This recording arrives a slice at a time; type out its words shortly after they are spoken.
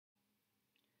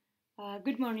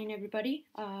Good morning, everybody.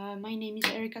 My name is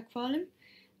Erika Kvalem,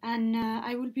 and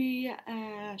I will be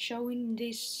showing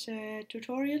this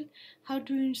tutorial how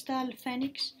to install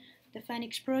Fenics, the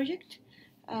Fenics project,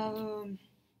 um,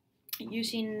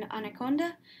 using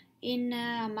Anaconda in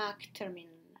a Mac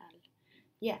terminal.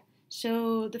 Yeah,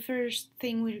 so the first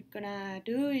thing we're gonna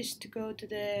do is to go to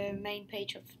the main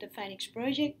page of the Fenics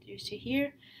project. You see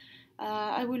here.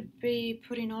 I will be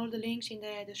putting all the links in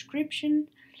the description,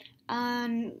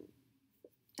 and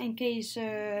in case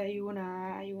you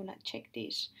wanna check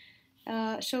this.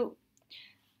 So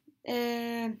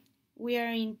we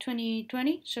are in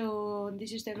 2020, so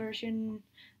this is the version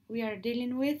we are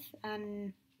dealing with.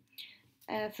 And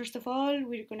first of all,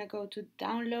 we're gonna go to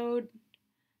download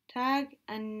tag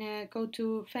and go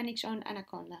to Fenics on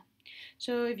Anaconda.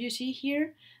 So if you see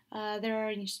here, there are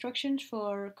instructions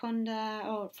for Conda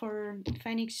or for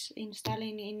Fenics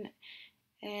installing in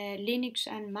Linux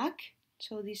and Mac.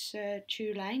 So these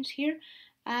two lines here,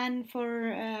 and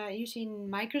for using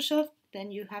Microsoft,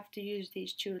 then you have to use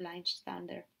these two lines down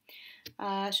there.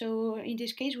 So in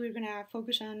this case, we're gonna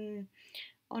focus on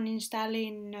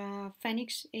installing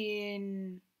Fenics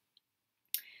in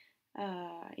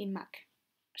Mac.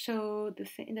 So the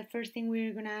first thing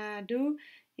we're gonna do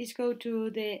is go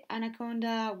to the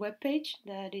Anaconda webpage.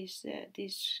 That is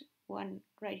this one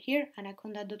right here,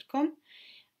 anaconda.com,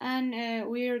 and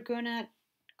we're gonna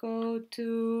go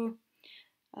to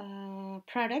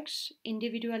products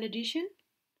individual edition.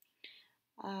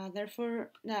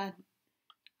 Therefore,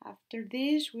 after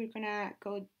this, we're gonna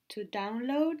go to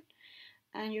download,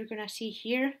 and you're gonna see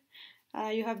here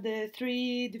you have the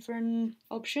three different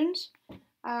options.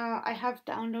 I have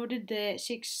downloaded the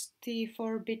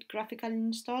 64-bit graphical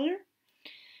installer.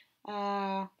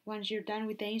 Once you're done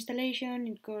with the installation,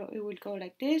 it will go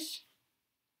like this.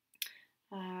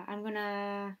 I'm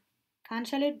gonna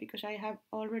cancel it because I have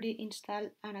already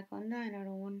installed Anaconda and I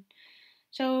don't want.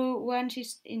 So once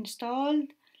it's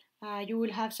installed, you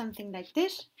will have something like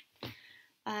this,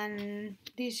 and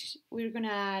this we're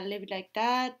gonna leave it like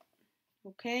that.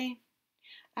 Okay,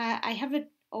 I have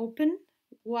it open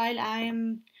while I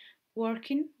am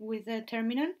working with the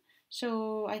terminal,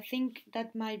 so I think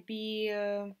that might be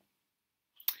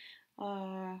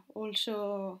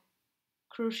also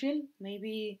crucial.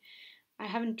 Maybe I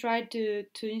haven't tried to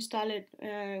install it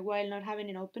while not having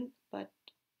it open, but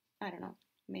I don't know.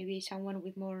 Maybe someone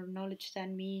with more knowledge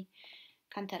than me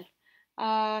can tell.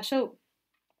 So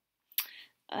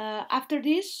after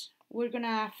this, we're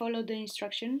gonna follow the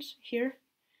instructions here.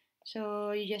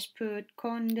 So you just put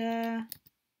conda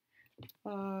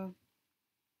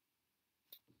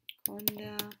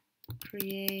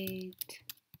create.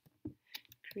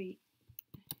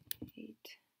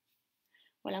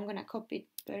 Well, I'm gonna copy it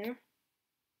better.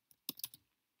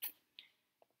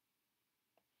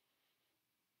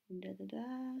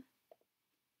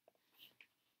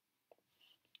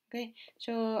 Okay,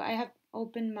 so I have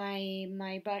opened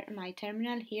my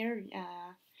terminal here.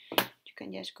 You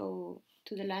can just go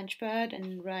to the launchpad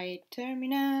and write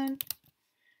terminal,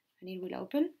 and it will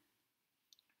open.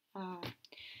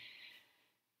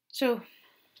 So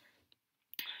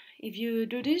if you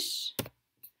do this,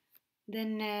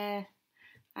 then I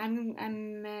am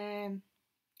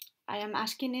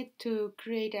asking it to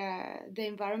create the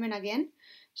environment again.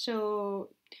 So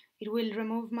it will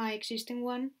remove my existing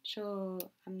one. So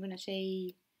I'm gonna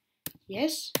say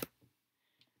yes.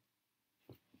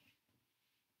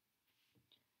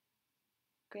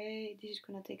 Okay, this is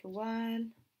gonna take a while.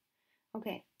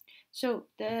 Okay, so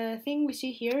the thing we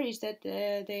see here is that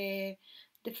the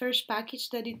first package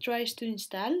that it tries to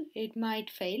install, it might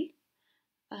fail.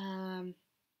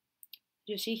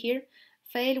 You see here,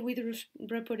 fail with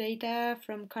repo data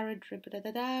from current repo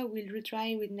data, will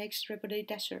retry with next repo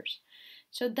data source.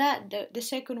 So that the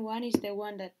second one is the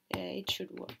one that it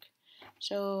should work.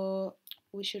 So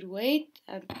we should wait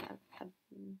a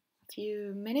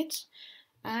few minutes,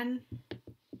 and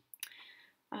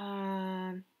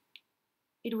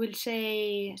it will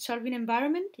say solving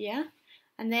environment, yeah,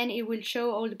 and then it will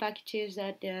show all the packages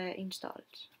that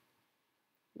installed.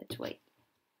 Let's wait.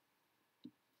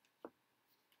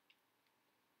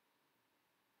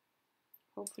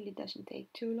 Hopefully it doesn't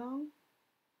take too long.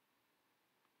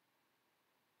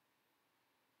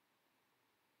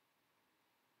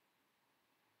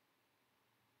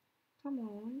 Come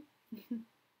on.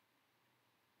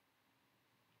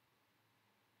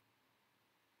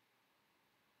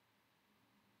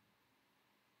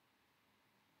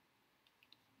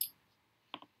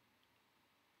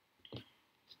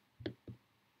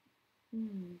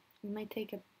 It might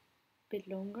take a bit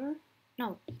longer.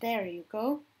 No, there you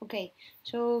go. Okay,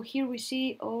 so here we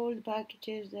see all the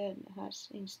packages that has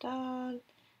installed,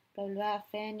 blah blah, blah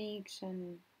Fenics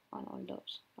and on all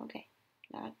those. Okay,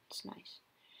 that's nice.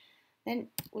 Then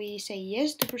we say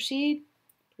yes to proceed,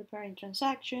 preparing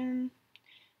transaction,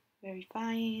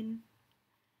 verifying,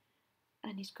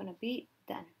 and it's gonna be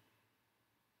done.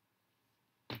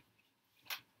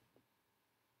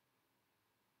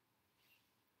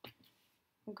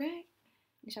 Okay,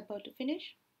 it's about to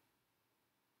finish.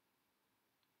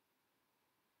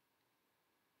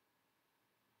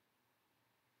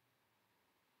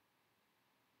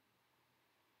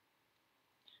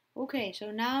 Okay,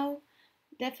 so now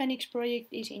the Fenics project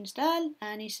is installed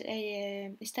and is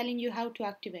telling you how to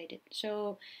activate it.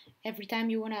 So every time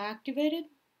you want to activate it,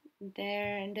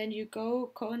 there and then you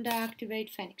go Conda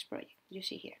activate Fenics project. You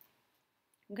see here,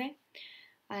 okay,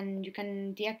 and you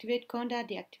can deactivate Conda,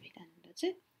 deactivate, and that's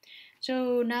it.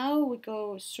 So now we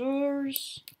go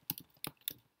source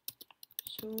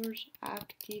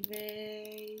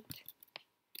activate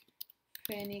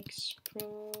Fenics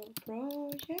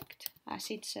project as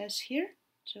it says here.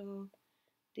 So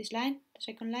this line, the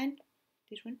second line,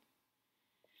 this one.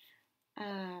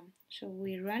 So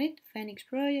we run it, Fenics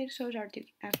project, source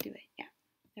activate. Yeah,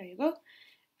 there you go.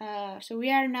 So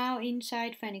we are now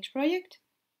inside Fenics project,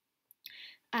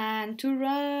 and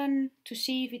to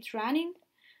see if it's running,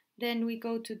 then we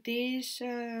go to this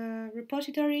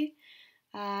repository.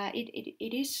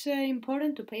 It is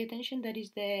important to pay attention. That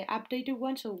is the updated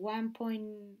one, so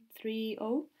 1.30,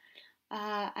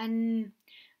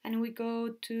 and we go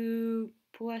to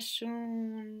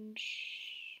Poisson's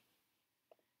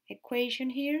equation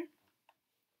here.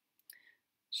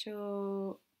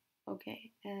 So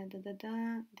okay,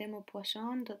 demo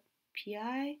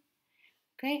poisson.py.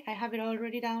 Okay, I have it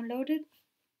already downloaded,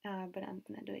 but I'm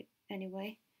gonna do it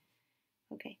anyway.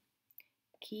 Okay,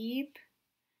 keep.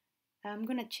 I'm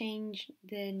gonna change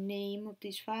the name of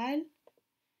this file.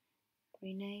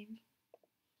 Rename.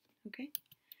 Okay.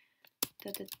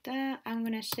 I'm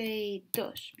gonna say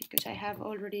dos because I have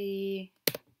already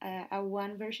a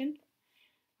one version.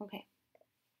 Okay.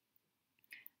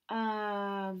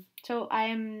 So I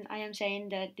am saying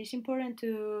that it's important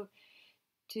to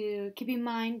keep in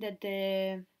mind that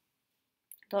the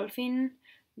dolphin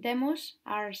demos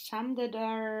are some that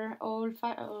are old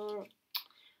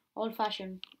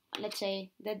fashioned. Let's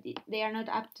say that they are not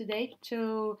up to date,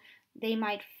 so they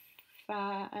might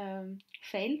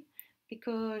fail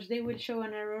because they will show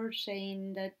an error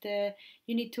saying that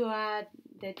you need to add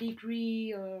the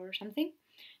degree or something.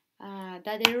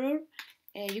 That error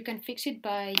you can fix it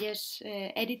by just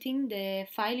editing the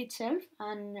file itself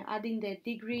and adding the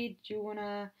degree you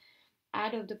wanna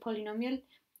add of the polynomial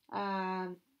uh,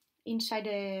 inside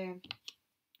the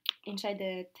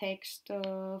text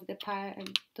of the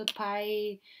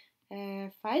 .py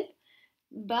file,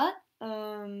 but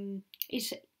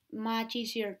it's much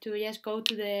easier to just go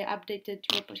to the updated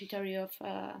repository of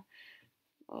uh,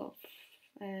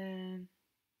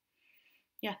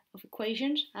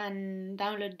 equations and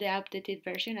download the updated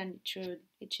version, and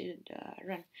it should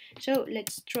run. So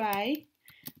let's try.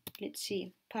 Let's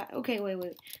see. Okay,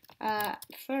 wait.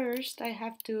 First I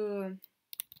have to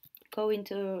go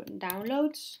into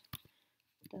downloads.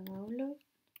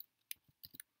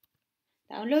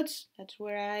 Downloads. That's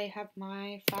where I have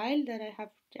my file that I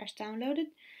have just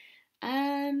downloaded,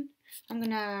 and I'm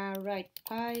gonna write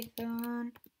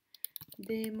Python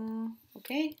demo.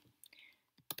 Okay.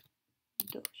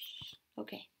 Dos.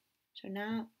 Okay. So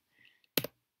now,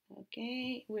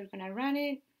 okay, we're gonna run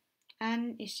it,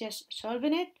 and it's just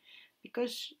solving it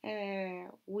because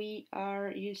we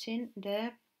are using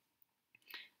the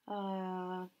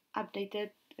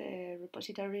updated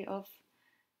repository of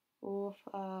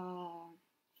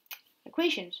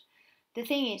equations. The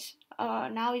thing is,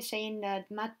 now it's saying that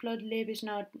matplotlib is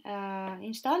not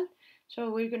installed, so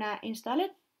we're gonna install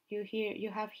it. You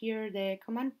have here the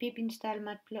command pip install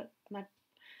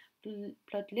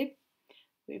matplotlib.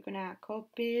 We're gonna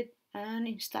copy it and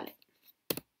install it.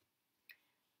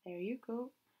 There you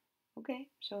go. Okay,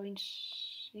 so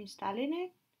installing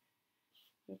it.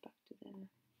 Go back to the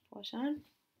Poisson.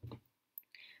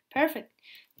 Perfect.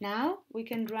 Now we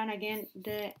can run again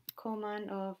the command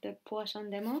of the Poisson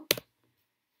demo,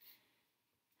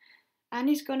 and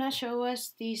it's gonna show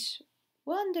us this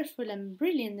wonderful and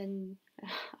brilliant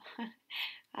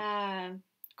and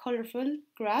colorful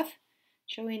graph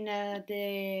showing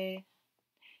the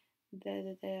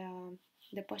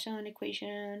Poisson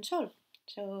equation solved.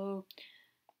 So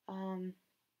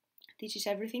this is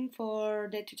everything for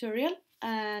the tutorial,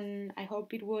 and I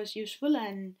hope it was useful,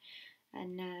 and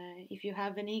And if you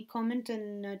have any comment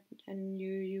and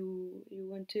you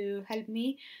want to help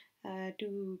me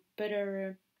to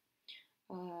better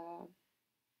uh,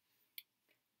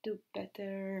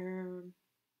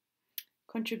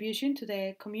 contribution to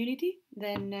the community,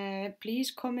 then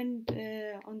please comment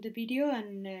on the video,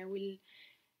 and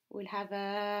we'll have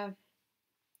a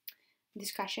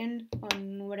discussion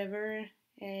on whatever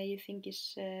you think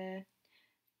is a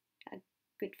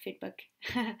good feedback.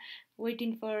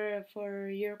 Waiting for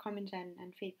your comments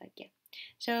and feedback. Yeah.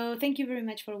 So thank you very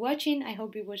much for watching. I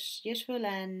hope it was useful,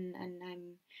 and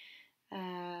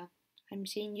I'm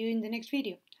seeing you in the next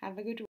video. Have a good one.